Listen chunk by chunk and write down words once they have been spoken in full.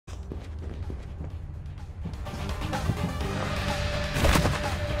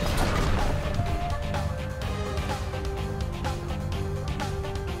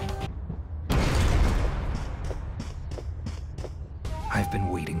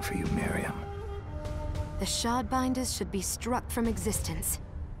waiting for you, Miriam. The Shardbinders should be struck from existence.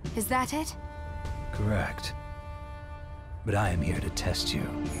 Is that it? Correct. But I am here to test you,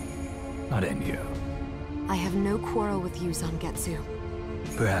 not end you. I have no quarrel with you, Zangetsu.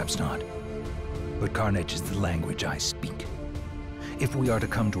 Perhaps not. But carnage is the language I speak. If we are to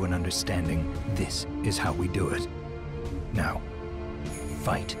come to an understanding, this is how we do it. Now,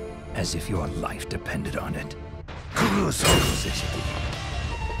 fight as if your life depended on it.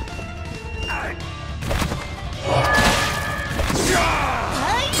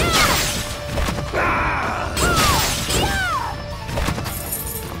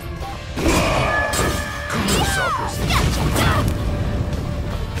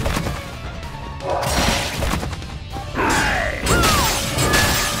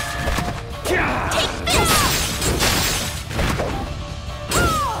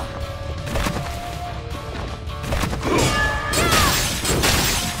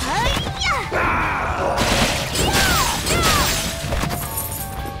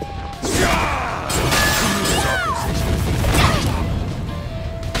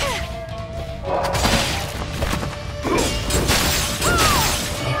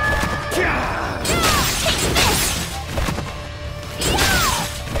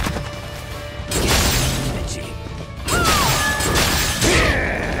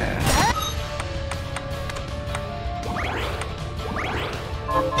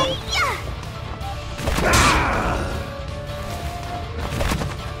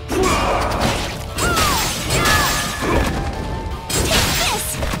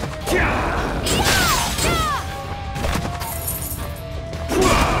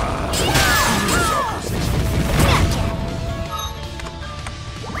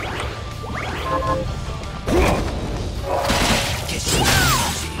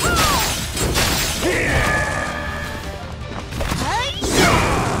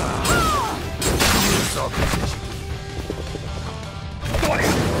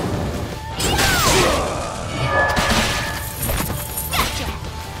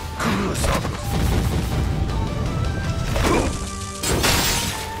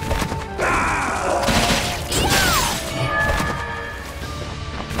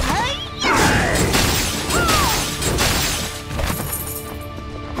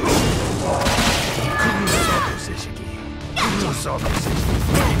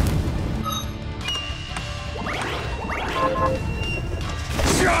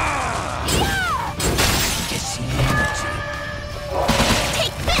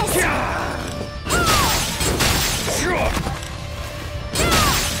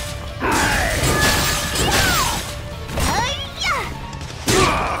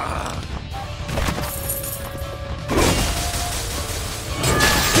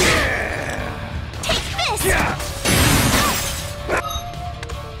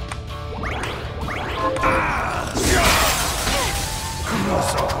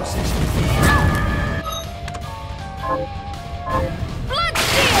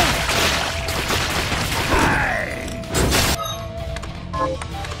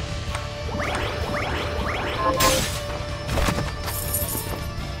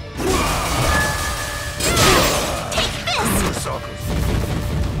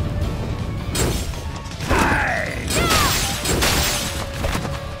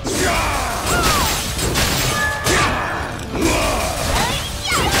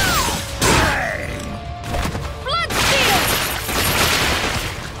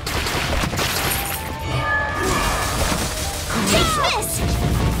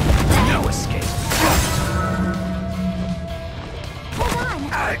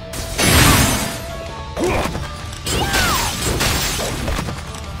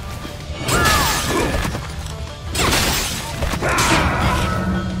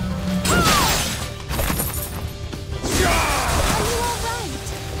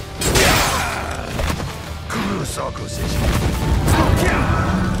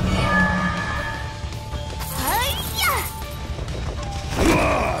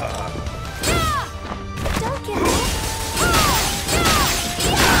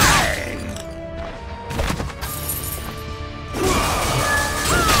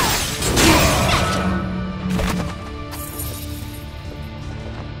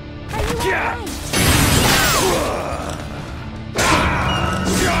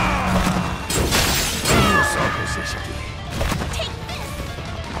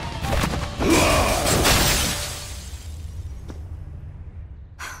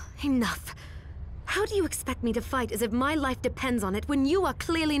 Enough. How do you expect me to fight as if my life depends on it when you are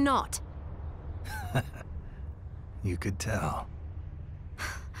clearly not? You could tell.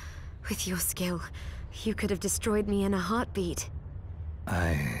 With your skill, you could have destroyed me in a heartbeat.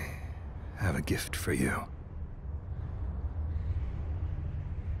 I have a gift for you.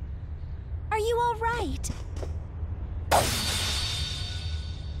 Are you all right?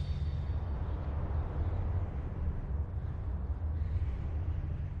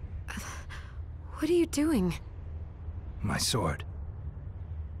 What are you doing? My sword.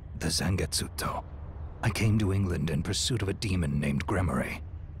 The Zangetsu. I came to England in pursuit of a demon named Gremory.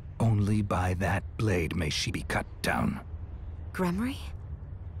 Only by that blade may she be cut down. Gremory?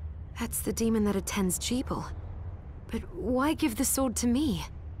 That's the demon that attends Jeeble. But why give the sword to me?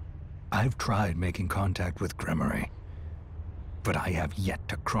 I've tried making contact with Gremory, but I have yet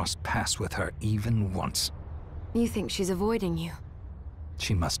to cross paths with her even once. You think she's avoiding you?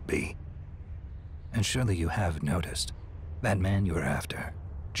 She must be. And surely you have noticed. That man you're after,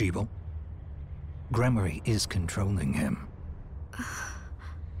 Jeeble? Gremory is controlling him.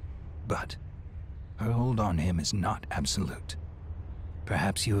 But her hold on him is not absolute.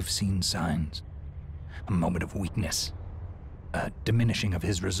 Perhaps you have seen signs. A moment of weakness. A diminishing of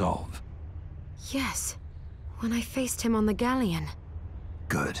his resolve. Yes. When I faced him on the galleon.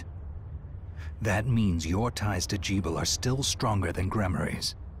 Good. That means your ties to Jeeble are still stronger than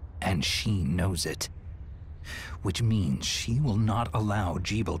Gremory's. And she knows it. Which means she will not allow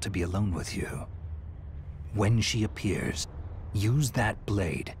Jeeble to be alone with you. When she appears, use that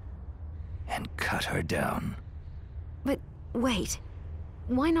blade and cut her down. But wait.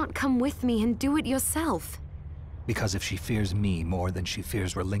 Why not come with me and do it yourself? Because if she fears me more than she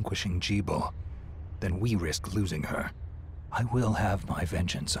fears relinquishing Jeeble, then we risk losing her. I will have my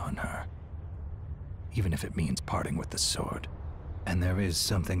vengeance on her. Even if it means parting with the sword. And there is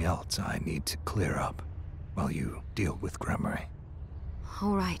something else I need to clear up while you deal with Gremory.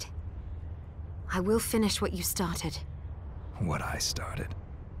 All right. I will finish what you started. What I started.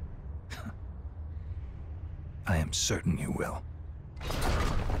 I am certain you will.